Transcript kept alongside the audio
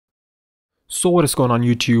So what is going on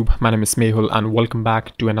YouTube? My name is Mehul and welcome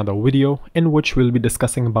back to another video in which we'll be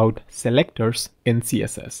discussing about selectors in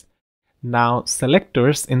CSS. Now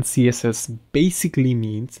selectors in CSS basically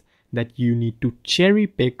means that you need to cherry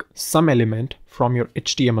pick some element from your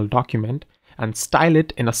HTML document and style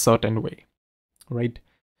it in a certain way, right?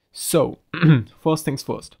 So first things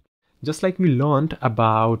first, just like we learned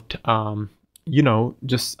about,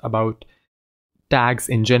 just about tags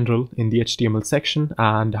in general in the HTML section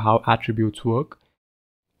and how attributes work,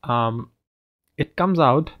 it comes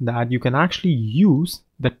out that you can actually use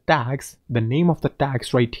the tags, the name of the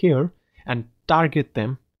tags right here, and target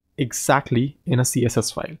them exactly in a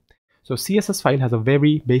CSS file. So CSS file has a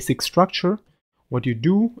very basic structure. What you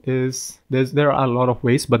do is, there are a lot of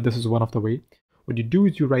ways, but this is one of the way. What you do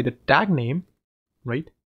is you write a tag name, right,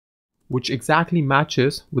 which exactly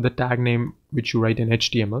matches with the tag name which you write in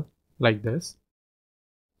HTML, like this.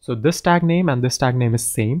 So this tag name and this tag name is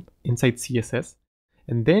same inside CSS.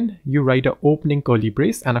 And then you write an opening curly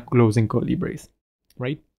brace and a closing curly brace,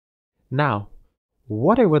 right? Now,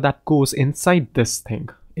 whatever that goes inside this thing,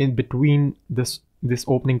 in between this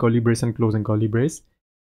opening curly brace and closing curly brace,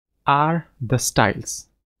 are the styles.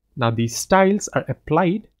 Now these styles are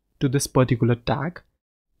applied to this particular tag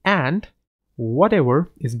and whatever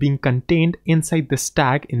is being contained inside this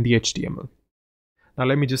tag in the HTML. Now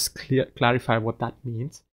let me just clarify what that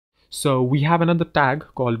means. So we have another tag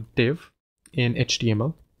called div in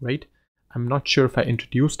HTML, right? I'm not sure if I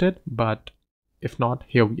introduced it, but if not,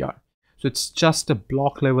 here we are. So it's just a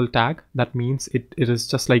block level tag. That means it is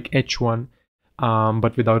just like h1,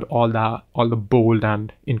 but without all the bold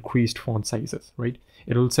and increased font sizes, right?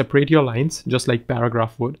 It will separate your lines just like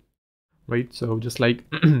paragraph would, right? So just like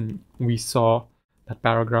we saw that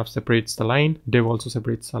paragraph separates the line, div also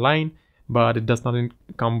separates the line, but it does not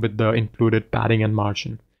come with the included padding and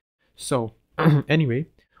margin. So anyway,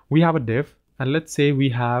 we have a div, and let's say we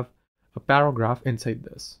have a paragraph inside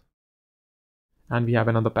this, and we have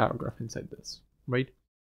another paragraph inside this, right?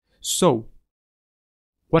 So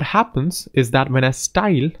what happens is that when I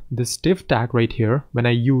style this div tag right here, when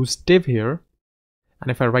I use div here, and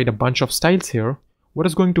if I write a bunch of styles here, what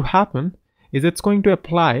is going to happen is it's going to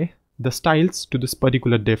apply the styles to this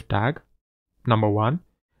particular div tag, number one.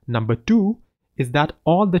 Number two is that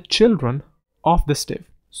all the children of this div,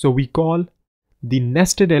 so we call the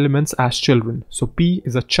nested elements as children. So P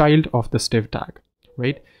is a child of this div tag,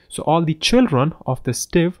 right? So all the children of this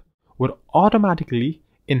div would automatically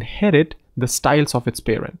inherit the styles of its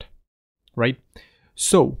parent, right?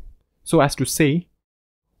 So as to say,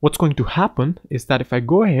 what's going to happen is that if I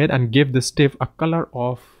go ahead and give this div a color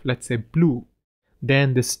of, let's say, blue,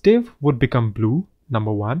 then this div would become blue,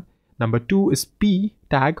 number one. Number two is P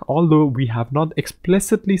tag, although we have not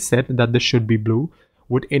explicitly said that this should be blue,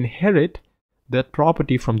 would inherit that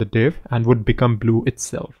property from the div and would become blue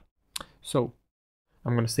itself. So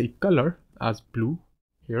I'm going to say color as blue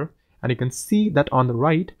here, and you can see that on the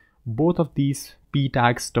right, both of these P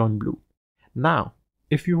tags turn blue. Now,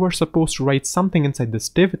 if you were supposed to write something inside this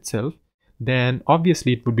div itself, then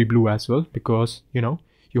obviously it would be blue as well, because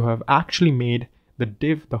you have actually made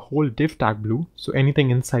the whole div tag blue. So anything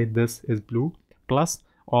inside this is blue, plus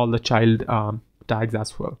all the child tags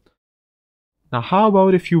as well. Now, how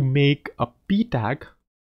about if you make a P tag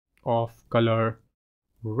of color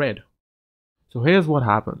red? So here's what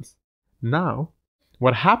happens. Now,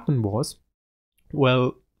 what happened was,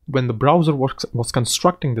 well, when the browser was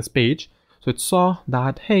constructing this page, so it saw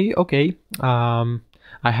that, hey, okay, I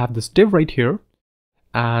have this div right here,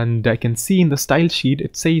 and I can see in the style sheet,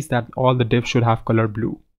 it says that all the divs should have color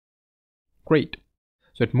blue. Great.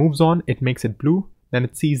 So it moves on, it makes it blue, then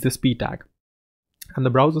it sees this P tag. And the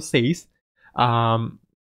browser says to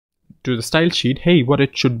the style sheet, hey, what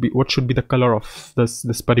should be the color of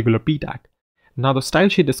this particular P tag? Now the style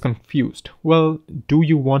sheet is confused. Well, do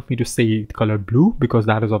you want me to say the color blue because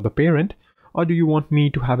that is of the parent, or do you want me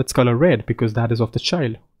to have its color red because that is of the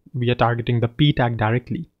child? We are targeting the P tag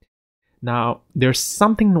directly. Now, there's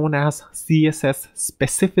something known as Css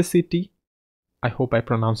Specificity. I hope I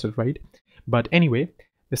pronounced it right. But anyway,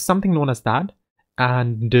 there's something known as that.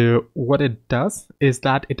 And what it does is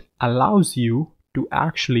that it allows the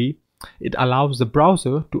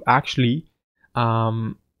browser to actually,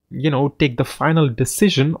 take the final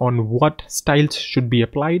decision on what styles should be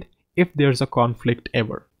applied if there's a conflict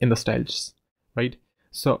ever in the styles, right?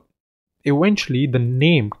 So eventually the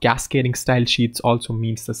name cascading style sheets also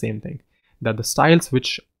means the same thing, that the styles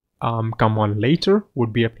which come on later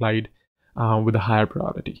would be applied with a higher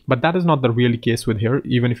priority. But that is not the real case with here.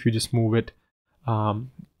 Even if you just move it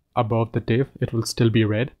above the div, it will still be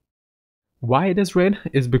red. Why it is red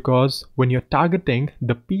is because when you're targeting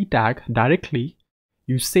the p tag directly,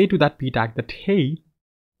 you say to that p tag that, hey,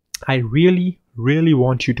 I really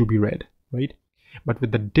want you to be red, right? But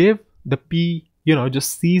with the div, the p,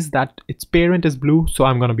 just sees that its parent is blue, so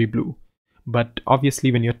I'm going to be blue. But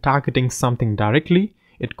obviously when you're targeting something directly,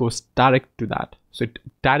 it goes direct to that. So it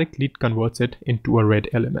directly converts it into a red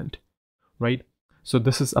element, right? So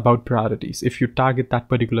this is about priorities. If you target that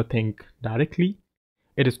particular thing directly,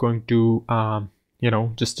 it is going to,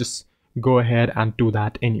 just go ahead and do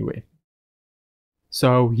that anyway.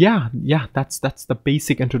 So yeah, that's the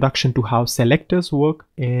basic introduction to how selectors work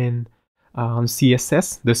in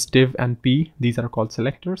CSS. This div and p, these are called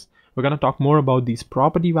selectors. We're going to talk more about these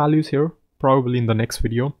property values here probably in the next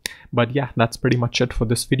video, but yeah, that's pretty much it for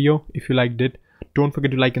this video. If you liked it, don't forget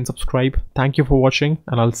to like and subscribe. Thank you for watching,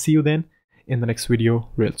 and I'll see you then in the next video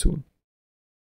real soon.